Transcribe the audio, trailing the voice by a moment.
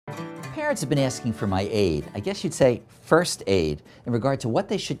Parents have been asking for my aid, I guess you'd say first aid, in regard to what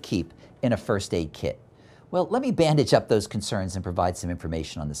they should keep in a first aid kit. Well, let me bandage up those concerns and provide some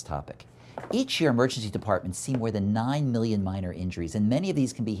information on this topic. Each year, emergency departments see more than 9 million minor injuries, and many of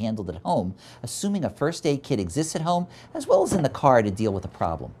these can be handled at home, assuming a first aid kit exists at home, as well as in the car to deal with the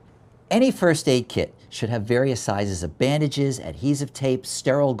problem. Any first aid kit should have various sizes of bandages, adhesive tape,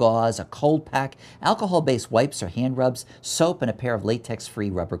 sterile gauze, a cold pack, alcohol-based wipes or hand rubs, soap, and a pair of latex-free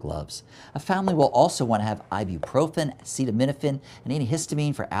rubber gloves. A family will also want to have ibuprofen, acetaminophen, and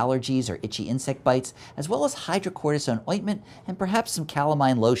antihistamine for allergies or itchy insect bites, as well as hydrocortisone ointment and perhaps some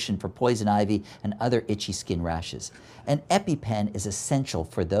calamine lotion for poison ivy and other itchy skin rashes. An EpiPen is essential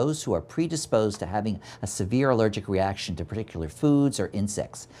for those who are predisposed to having a severe allergic reaction to particular foods or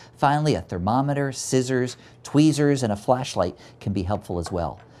insects. Finally, a thermometer, scissors, tweezers, and a flashlight can be helpful as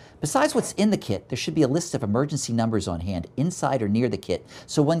well. Besides what's in the kit, there should be a list of emergency numbers on hand inside or near the kit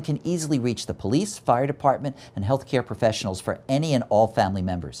so one can easily reach the police, fire department, and healthcare professionals for any and all family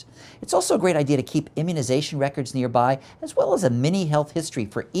members. It's also a great idea to keep immunization records nearby, as well as a mini health history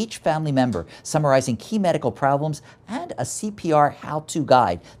for each family member, summarizing key medical problems and a CPR how-to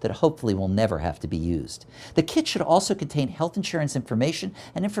guide that hopefully will never have to be used. The kit should also contain health insurance information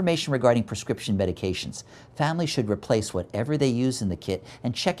and information regarding prescription medications. Families should replace whatever they use in the kit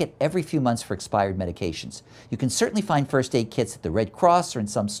and check it every few months for expired medications. You can certainly find first aid kits at the Red Cross or in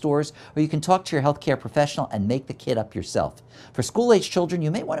some stores, or you can talk to your healthcare professional and make the kit up yourself. For school-age children,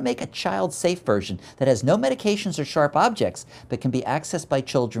 you may want to make a child-safe version that has no medications or sharp objects, but can be accessed by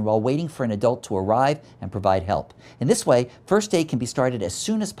children while waiting for an adult to arrive and provide help. In this way, first aid can be started as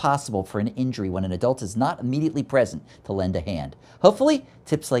soon as possible for an injury when an adult is not immediately present to lend a hand. Hopefully,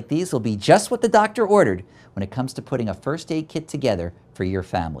 tips like these will be just what the doctor ordered when it comes to putting a first aid kit together for your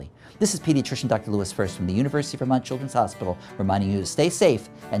family. This is pediatrician Dr. Louis First from the University of Vermont Children's Hospital, reminding you to stay safe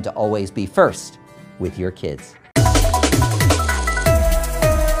and to always be first with your kids.